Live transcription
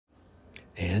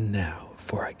And now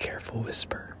for a careful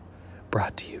whisper,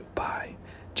 brought to you by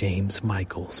James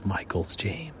Michaels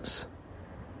James.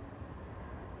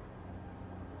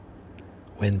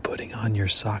 When putting on your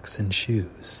socks and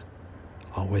shoes,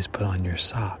 always put on your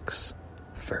socks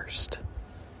first.